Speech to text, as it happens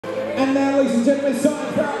And now, ladies and gentlemen, it's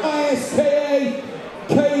time for our ISKA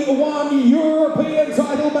K1 European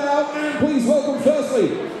title bout. And please welcome firstly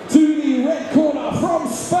to the red corner from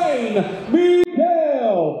Spain,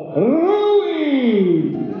 Miguel, Ruiz.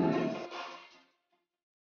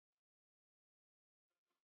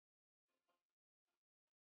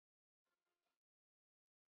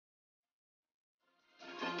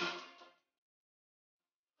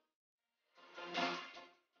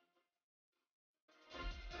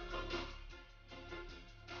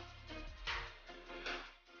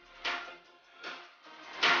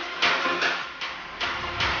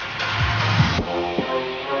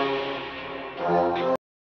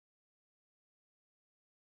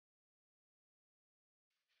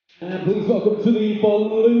 And please welcome to the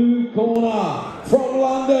blue corner from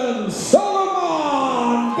London,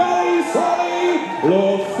 Solomon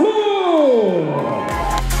Lefleur.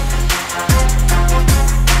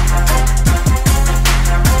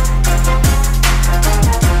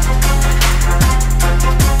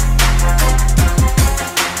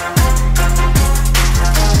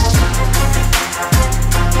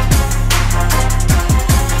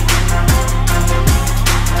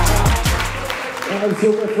 And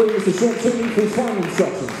so referee Mr. Sean Toomey for his final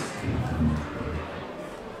instructions.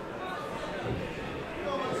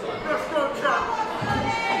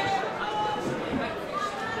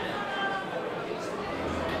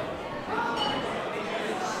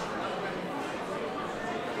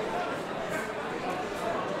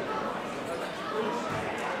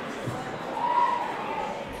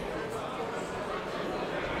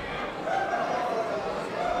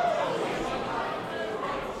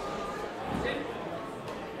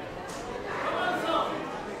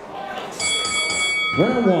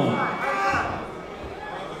 Round one.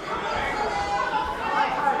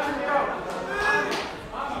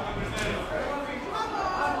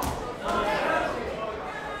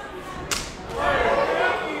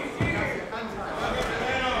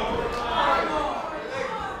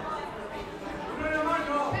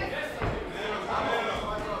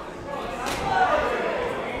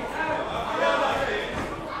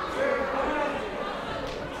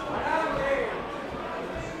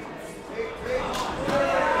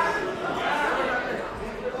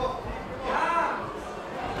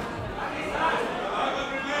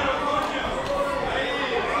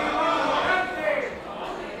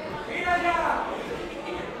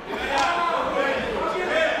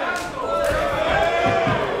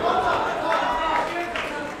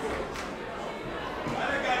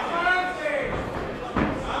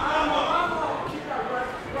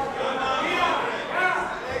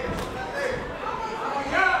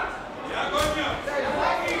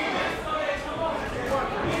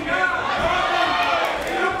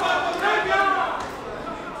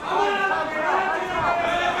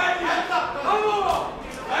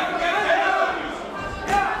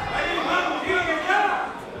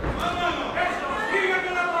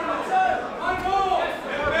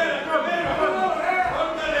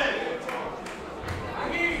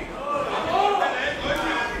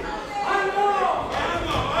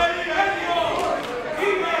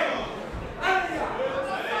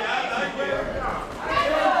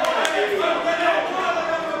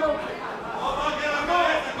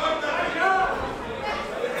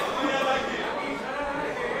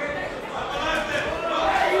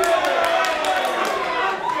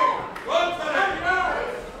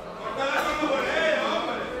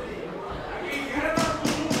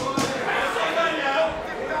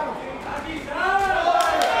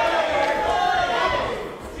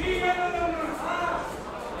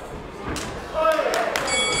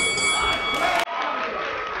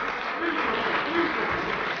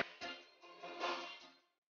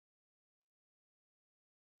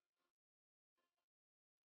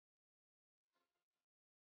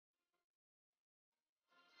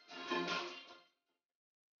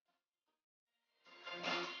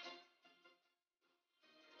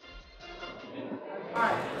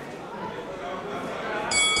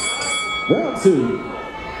 Round two.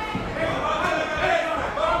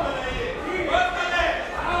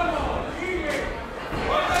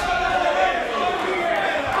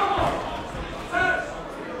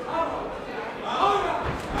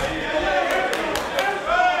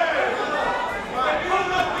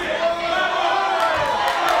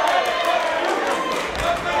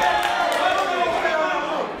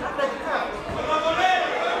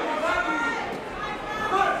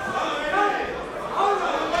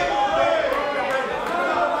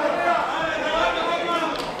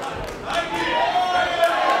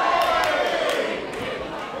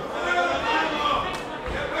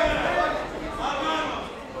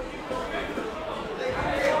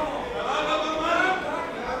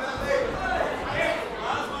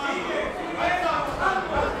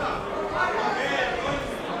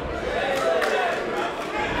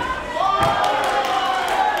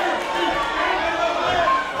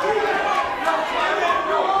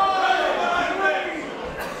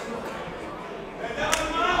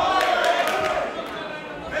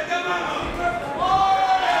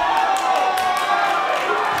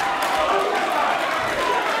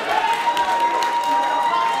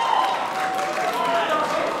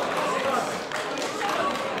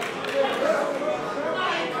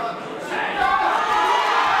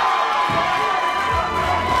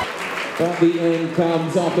 But the end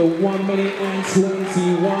comes after 1 minute and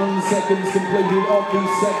 21 seconds completed of the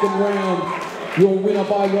second round. Your winner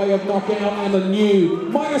by way of knockout and the new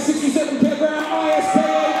minus 67 kilogram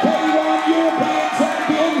ISKA K1 European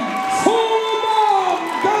champion,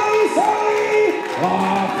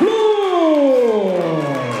 Lefleur.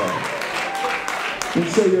 And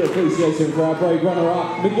show your appreciation for our brave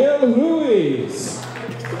runner-up, Miguel Ruiz.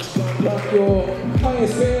 But your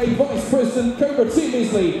ISKA Vice President, Cobra Tim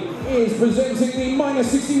Isley, is presenting the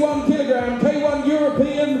minus 61 kilogram K1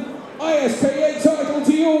 European ISKA title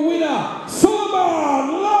to your winner,